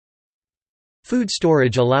Food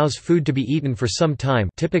storage allows food to be eaten for some time,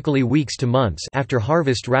 typically weeks to months, after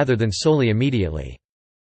harvest rather than solely immediately.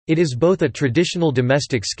 It is both a traditional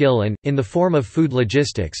domestic skill and, in the form of food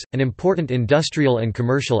logistics, an important industrial and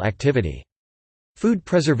commercial activity. Food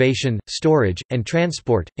preservation, storage, and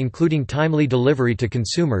transport, including timely delivery to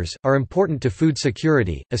consumers, are important to food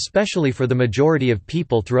security, especially for the majority of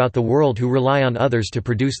people throughout the world who rely on others to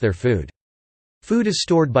produce their food. Food is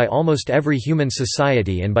stored by almost every human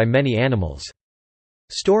society and by many animals.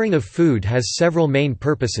 Storing of food has several main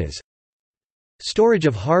purposes. Storage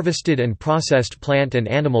of harvested and processed plant and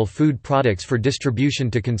animal food products for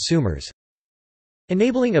distribution to consumers.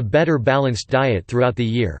 Enabling a better balanced diet throughout the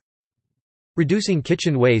year. Reducing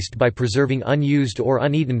kitchen waste by preserving unused or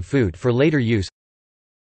uneaten food for later use.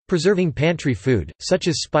 Preserving pantry food, such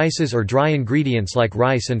as spices or dry ingredients like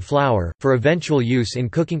rice and flour, for eventual use in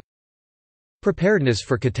cooking. Preparedness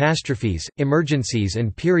for catastrophes, emergencies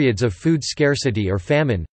and periods of food scarcity or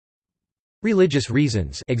famine. Religious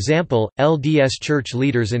reasons, example, LDS church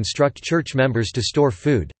leaders instruct church members to store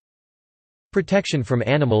food. Protection from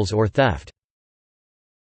animals or theft.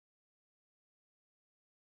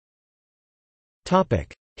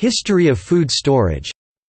 History of food storage.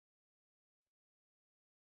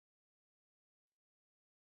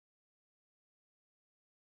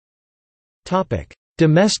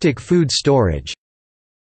 Domestic food storage.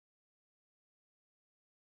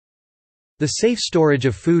 The safe storage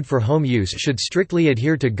of food for home use should strictly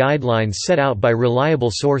adhere to guidelines set out by reliable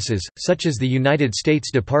sources, such as the United States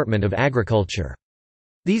Department of Agriculture.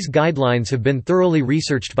 These guidelines have been thoroughly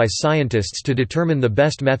researched by scientists to determine the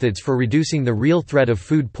best methods for reducing the real threat of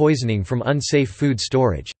food poisoning from unsafe food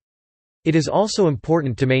storage. It is also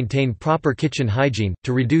important to maintain proper kitchen hygiene,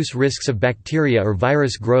 to reduce risks of bacteria or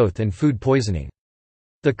virus growth and food poisoning.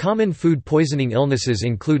 The common food poisoning illnesses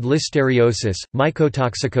include listeriosis,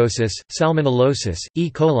 mycotoxicosis, salmonellosis,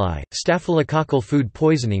 E. coli, staphylococcal food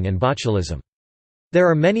poisoning and botulism. There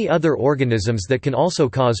are many other organisms that can also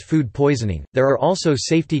cause food poisoning. There are also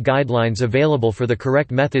safety guidelines available for the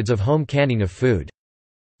correct methods of home canning of food.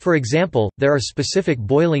 For example, there are specific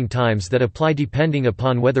boiling times that apply depending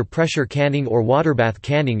upon whether pressure canning or waterbath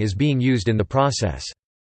canning is being used in the process.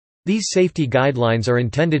 These safety guidelines are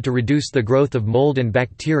intended to reduce the growth of mold and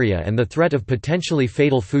bacteria and the threat of potentially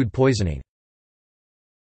fatal food poisoning.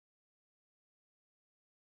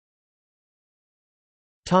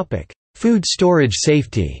 Food storage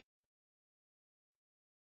safety.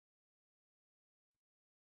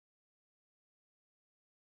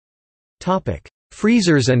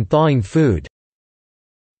 Freezers and thawing food.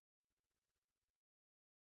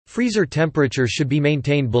 Freezer temperature should be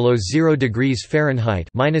maintained below 0 degrees Fahrenheit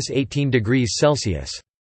 (-18 degrees Celsius).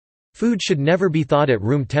 Food should never be thawed at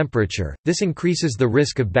room temperature. This increases the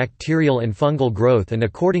risk of bacterial and fungal growth and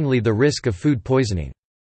accordingly the risk of food poisoning.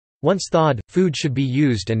 Once thawed, food should be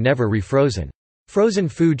used and never refrozen. Frozen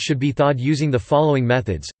food should be thawed using the following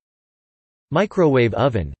methods: microwave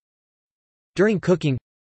oven. During cooking,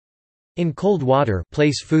 in cold water,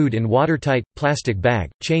 place food in watertight, plastic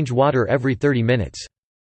bag, change water every 30 minutes.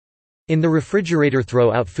 In the refrigerator,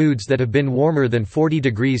 throw out foods that have been warmer than 40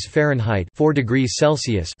 degrees Fahrenheit 4 degrees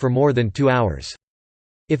Celsius for more than 2 hours.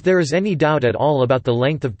 If there is any doubt at all about the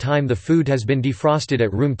length of time the food has been defrosted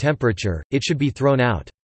at room temperature, it should be thrown out.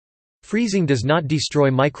 Freezing does not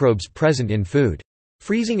destroy microbes present in food.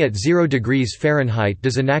 Freezing at 0 degrees Fahrenheit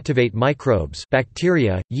does inactivate microbes,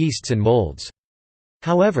 bacteria, yeasts and molds.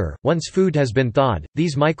 However, once food has been thawed,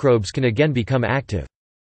 these microbes can again become active.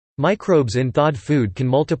 Microbes in thawed food can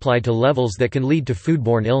multiply to levels that can lead to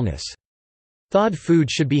foodborne illness. Thawed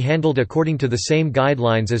food should be handled according to the same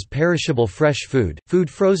guidelines as perishable fresh food. Food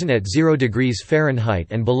frozen at 0 degrees Fahrenheit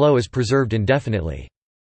and below is preserved indefinitely.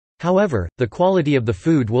 However, the quality of the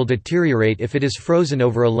food will deteriorate if it is frozen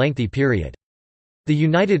over a lengthy period. The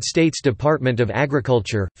United States Department of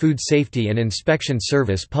Agriculture, Food Safety and Inspection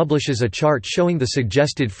Service publishes a chart showing the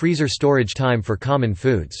suggested freezer storage time for common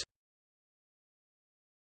foods.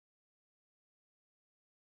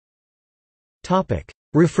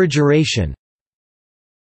 Refrigeration.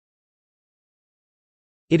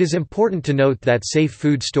 It is important to note that safe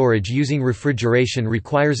food storage using refrigeration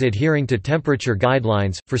requires adhering to temperature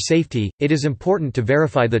guidelines. For safety, it is important to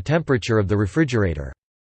verify the temperature of the refrigerator.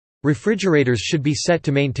 Refrigerators should be set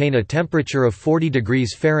to maintain a temperature of 40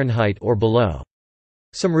 degrees Fahrenheit or below.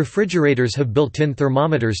 Some refrigerators have built-in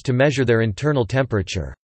thermometers to measure their internal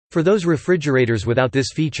temperature. For those refrigerators without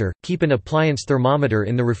this feature, keep an appliance thermometer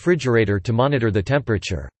in the refrigerator to monitor the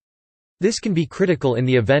temperature. This can be critical in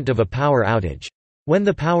the event of a power outage. When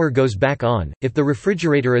the power goes back on, if the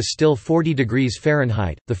refrigerator is still 40 degrees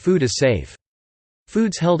Fahrenheit, the food is safe.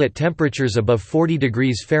 Foods held at temperatures above 40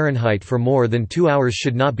 degrees Fahrenheit for more than 2 hours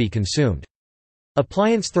should not be consumed.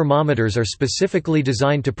 Appliance thermometers are specifically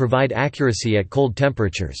designed to provide accuracy at cold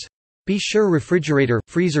temperatures. Be sure refrigerator,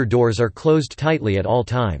 freezer doors are closed tightly at all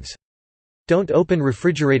times. Don't open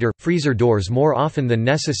refrigerator, freezer doors more often than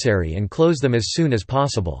necessary and close them as soon as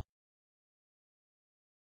possible.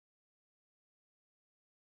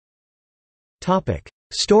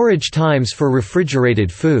 Storage times for refrigerated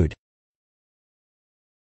food.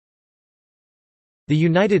 The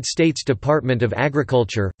United States Department of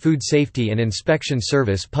Agriculture, Food Safety and Inspection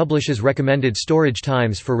Service publishes recommended storage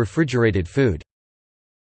times for refrigerated food.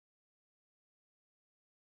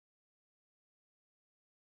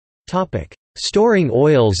 Storing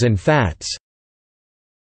oils and fats.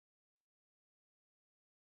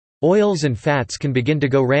 Oils and fats can begin to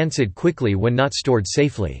go rancid quickly when not stored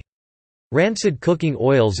safely. Rancid cooking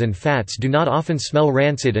oils and fats do not often smell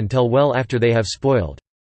rancid until well after they have spoiled.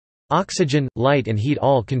 Oxygen, light and heat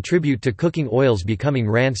all contribute to cooking oils becoming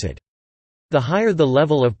rancid. The higher the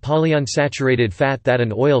level of polyunsaturated fat that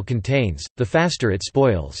an oil contains, the faster it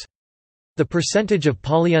spoils. The percentage of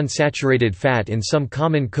polyunsaturated fat in some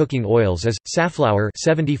common cooking oils is: safflower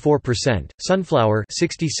 74%, sunflower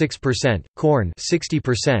 66%, corn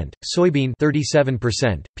 60%, soybean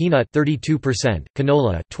 37%, peanut 32%,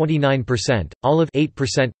 canola 29%, olive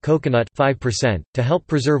 8%, coconut 5%. To help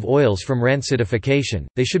preserve oils from rancidification,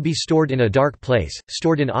 they should be stored in a dark place,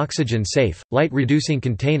 stored in oxygen-safe, light-reducing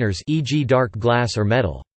containers, e.g. dark glass or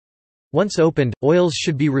metal. Once opened, oils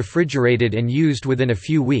should be refrigerated and used within a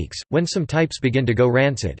few weeks, when some types begin to go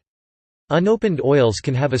rancid. Unopened oils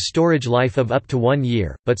can have a storage life of up to 1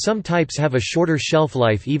 year, but some types have a shorter shelf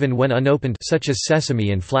life even when unopened, such as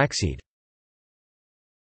sesame and flaxseed.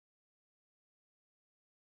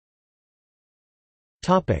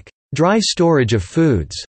 Dry storage of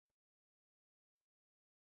foods.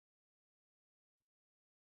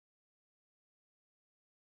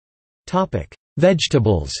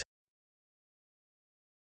 Vegetables.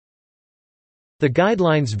 The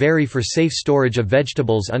guidelines vary for safe storage of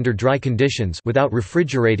vegetables under dry conditions without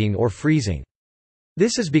refrigerating or freezing.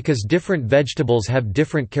 This is because different vegetables have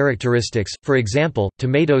different characteristics. For example,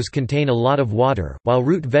 tomatoes contain a lot of water, while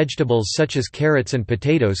root vegetables such as carrots and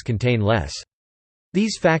potatoes contain less.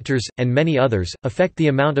 These factors, and many others, affect the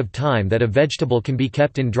amount of time that a vegetable can be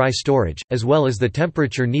kept in dry storage, as well as the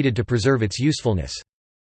temperature needed to preserve its usefulness.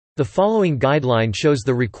 The following guideline shows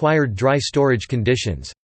the required dry storage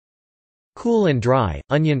conditions. Cool and dry,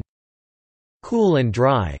 onion. Cool and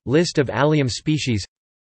dry, list of allium species.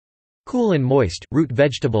 Cool and moist, root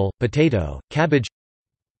vegetable, potato, cabbage.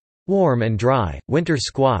 Warm and dry, winter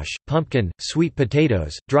squash, pumpkin, sweet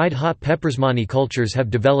potatoes, dried hot peppers. Many cultures have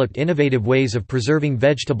developed innovative ways of preserving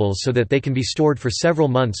vegetables so that they can be stored for several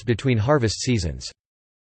months between harvest seasons.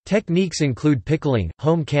 Techniques include pickling,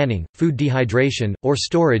 home canning, food dehydration, or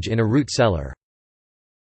storage in a root cellar.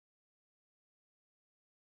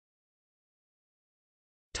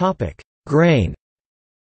 Grain.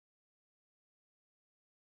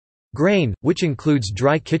 Grain, which includes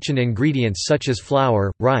dry kitchen ingredients such as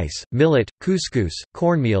flour, rice, millet, couscous,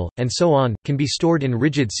 cornmeal, and so on, can be stored in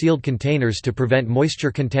rigid sealed containers to prevent moisture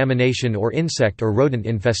contamination or insect or rodent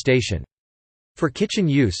infestation. For kitchen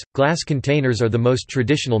use, glass containers are the most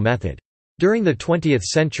traditional method. During the 20th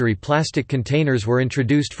century, plastic containers were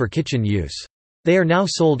introduced for kitchen use. They are now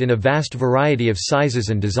sold in a vast variety of sizes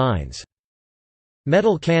and designs.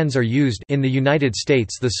 Metal cans are used. In the United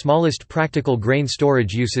States, the smallest practical grain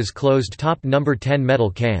storage use is closed-top No. 10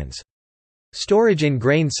 metal cans. Storage in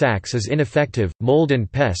grain sacks is ineffective. Mold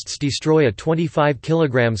and pests destroy a 25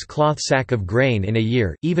 kg cloth sack of grain in a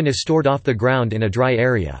year, even if stored off the ground in a dry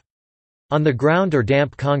area. On the ground or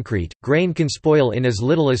damp concrete, grain can spoil in as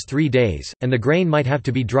little as 3 days, and the grain might have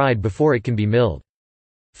to be dried before it can be milled.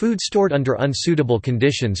 Food stored under unsuitable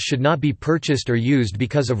conditions should not be purchased or used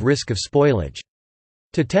because of risk of spoilage.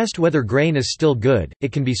 To test whether grain is still good,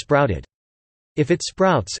 it can be sprouted. If it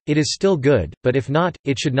sprouts, it is still good, but if not,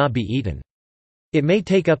 it should not be eaten. It may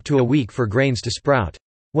take up to a week for grains to sprout.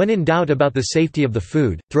 When in doubt about the safety of the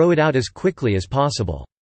food, throw it out as quickly as possible.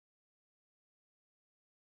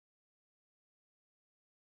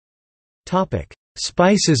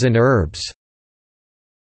 Spices and herbs.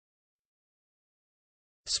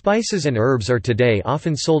 Spices and herbs are today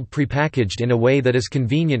often sold prepackaged in a way that is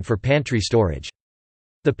convenient for pantry storage.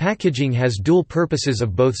 The packaging has dual purposes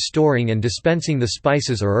of both storing and dispensing the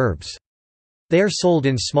spices or herbs. They are sold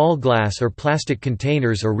in small glass or plastic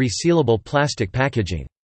containers or resealable plastic packaging.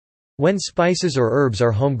 When spices or herbs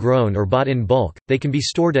are homegrown or bought in bulk, they can be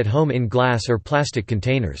stored at home in glass or plastic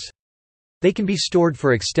containers. They can be stored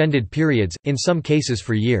for extended periods, in some cases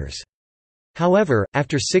for years. However,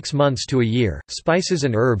 after 6 months to a year, spices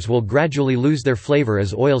and herbs will gradually lose their flavor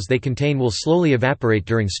as oils they contain will slowly evaporate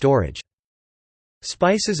during storage.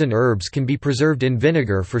 Spices and herbs can be preserved in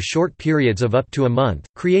vinegar for short periods of up to a month,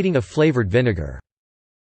 creating a flavored vinegar.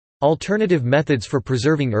 Alternative methods for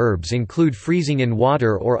preserving herbs include freezing in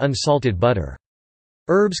water or unsalted butter.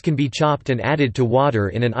 Herbs can be chopped and added to water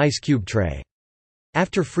in an ice cube tray.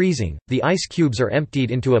 After freezing, the ice cubes are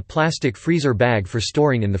emptied into a plastic freezer bag for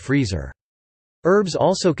storing in the freezer. Herbs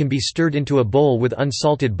also can be stirred into a bowl with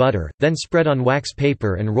unsalted butter, then spread on wax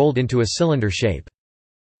paper and rolled into a cylinder shape.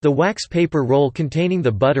 The wax paper roll containing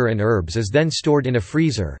the butter and herbs is then stored in a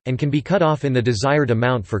freezer, and can be cut off in the desired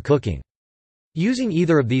amount for cooking. Using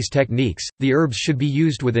either of these techniques, the herbs should be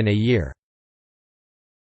used within a year.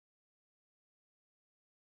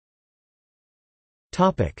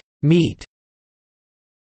 Meat.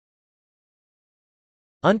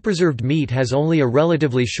 Unpreserved meat has only a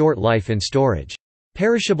relatively short life in storage.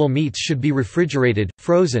 Perishable meats should be refrigerated,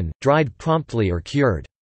 frozen, dried promptly or cured.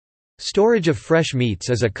 Storage of fresh meats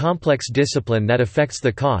is a complex discipline that affects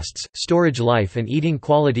the costs, storage life and eating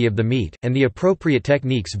quality of the meat, and the appropriate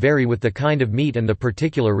techniques vary with the kind of meat and the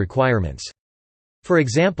particular requirements. For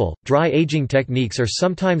example, dry aging techniques are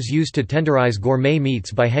sometimes used to tenderize gourmet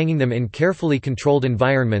meats by hanging them in carefully controlled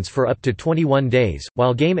environments for up to 21 days,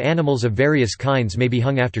 while game animals of various kinds may be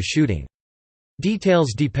hung after shooting.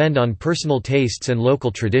 Details depend on personal tastes and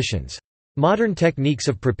local traditions. Modern techniques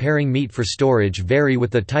of preparing meat for storage vary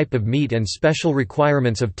with the type of meat and special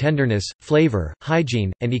requirements of tenderness, flavor,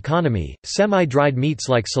 hygiene, and economy. Semi-dried meats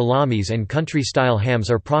like salamis and country-style hams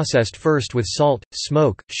are processed first with salt,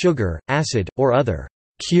 smoke, sugar, acid, or other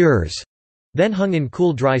cures, then hung in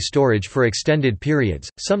cool dry storage for extended periods,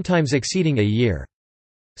 sometimes exceeding a year.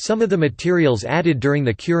 Some of the materials added during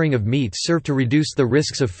the curing of meat serve to reduce the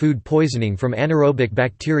risks of food poisoning from anaerobic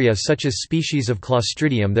bacteria such as species of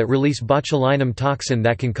Clostridium that release botulinum toxin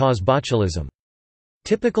that can cause botulism.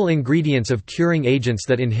 Typical ingredients of curing agents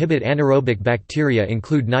that inhibit anaerobic bacteria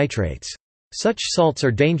include nitrates. Such salts are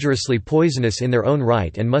dangerously poisonous in their own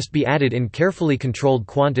right and must be added in carefully controlled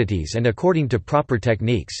quantities and according to proper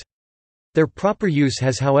techniques. Their proper use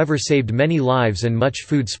has however saved many lives and much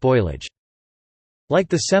food spoilage. Like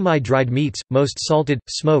the semi-dried meats, most salted,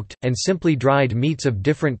 smoked, and simply dried meats of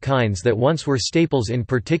different kinds that once were staples in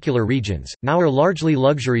particular regions, now are largely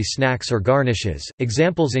luxury snacks or garnishes.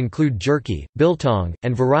 Examples include jerky, biltong,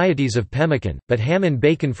 and varieties of pemmican, but ham and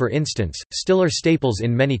bacon for instance, still are staples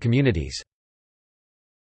in many communities.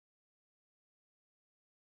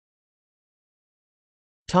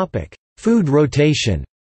 Food rotation.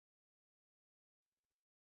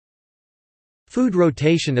 Food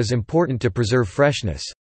rotation is important to preserve freshness.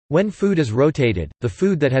 When food is rotated, the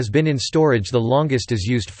food that has been in storage the longest is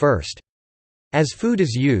used first. As food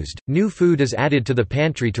is used, new food is added to the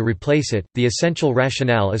pantry to replace it. The essential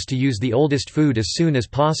rationale is to use the oldest food as soon as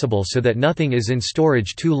possible so that nothing is in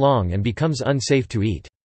storage too long and becomes unsafe to eat.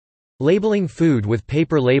 Labeling food with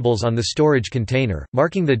paper labels on the storage container,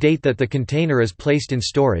 marking the date that the container is placed in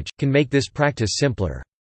storage, can make this practice simpler.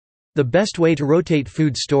 The best way to rotate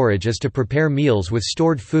food storage is to prepare meals with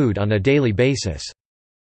stored food on a daily basis.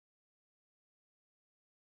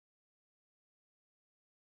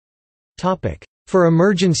 For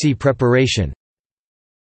emergency preparation.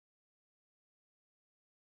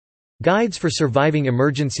 Guides for surviving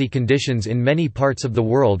emergency conditions in many parts of the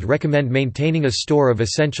world recommend maintaining a store of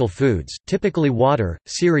essential foods, typically water,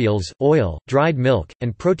 cereals, oil, dried milk,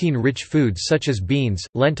 and protein-rich foods such as beans,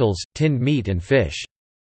 lentils, tinned meat and fish.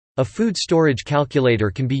 A food storage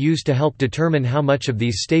calculator can be used to help determine how much of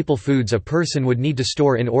these staple foods a person would need to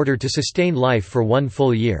store in order to sustain life for one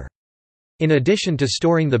full year. In addition to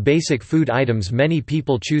storing the basic food items, many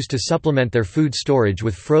people choose to supplement their food storage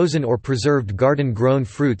with frozen or preserved garden-grown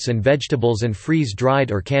fruits and vegetables and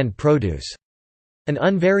freeze-dried or canned produce. An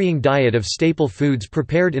unvarying diet of staple foods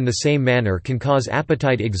prepared in the same manner can cause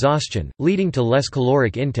appetite exhaustion, leading to less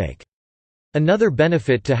caloric intake. Another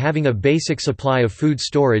benefit to having a basic supply of food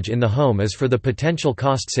storage in the home is for the potential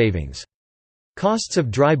cost savings. Costs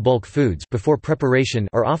of dry bulk foods before preparation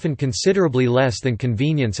are often considerably less than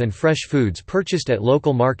convenience and fresh foods purchased at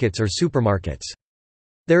local markets or supermarkets.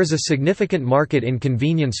 There is a significant market in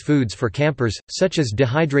convenience foods for campers, such as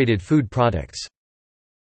dehydrated food products.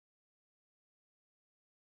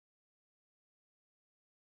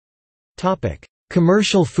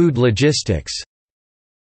 Commercial food logistics.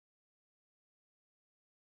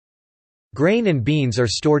 Grain and beans are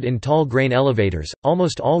stored in tall grain elevators,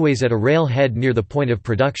 almost always at a rail head near the point of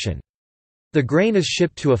production. The grain is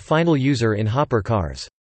shipped to a final user in hopper cars.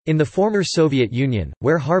 In the former Soviet Union,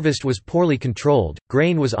 where harvest was poorly controlled,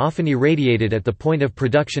 grain was often irradiated at the point of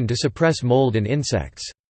production to suppress mold and insects.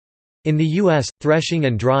 In the U.S., threshing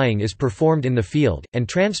and drying is performed in the field, and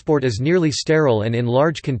transport is nearly sterile and in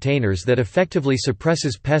large containers that effectively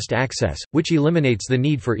suppresses pest access, which eliminates the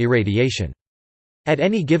need for irradiation. At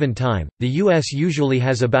any given time, the U.S. usually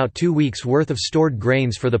has about 2 weeks' worth of stored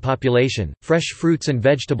grains for the population. Fresh fruits and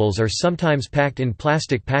vegetables are sometimes packed in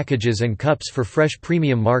plastic packages and cups for fresh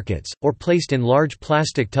premium markets, or placed in large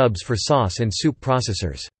plastic tubs for sauce and soup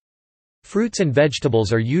processors. Fruits and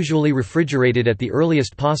vegetables are usually refrigerated at the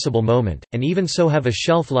earliest possible moment, and even so have a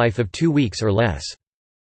shelf life of 2 weeks or less.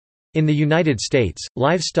 In the United States,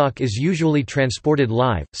 livestock is usually transported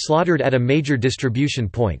live, slaughtered at a major distribution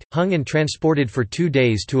point, hung and transported for 2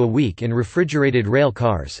 days to a week in refrigerated rail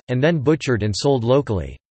cars, and then butchered and sold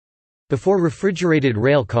locally. Before refrigerated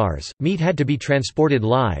rail cars, meat had to be transported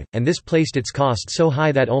live, and this placed its cost so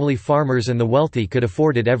high that only farmers and the wealthy could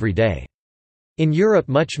afford it every day. In Europe,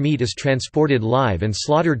 much meat is transported live and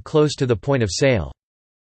slaughtered close to the point of sale.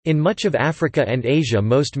 In much of Africa and Asia,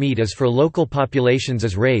 most meat is for local populations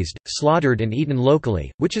as raised, slaughtered and eaten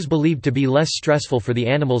locally, which is believed to be less stressful for the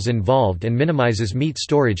animals involved and minimises meat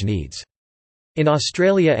storage needs. In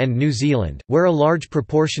Australia and New Zealand, where a large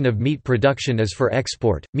proportion of meat production is for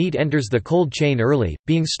export, meat enters the cold chain early,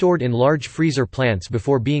 being stored in large freezer plants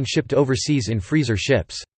before being shipped overseas in freezer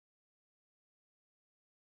ships.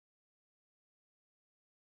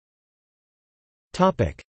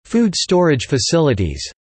 Food storage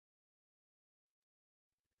facilities.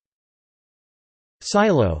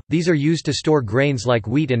 Silo – these are used to store grains like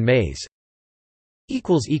wheat and maize.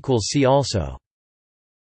 See also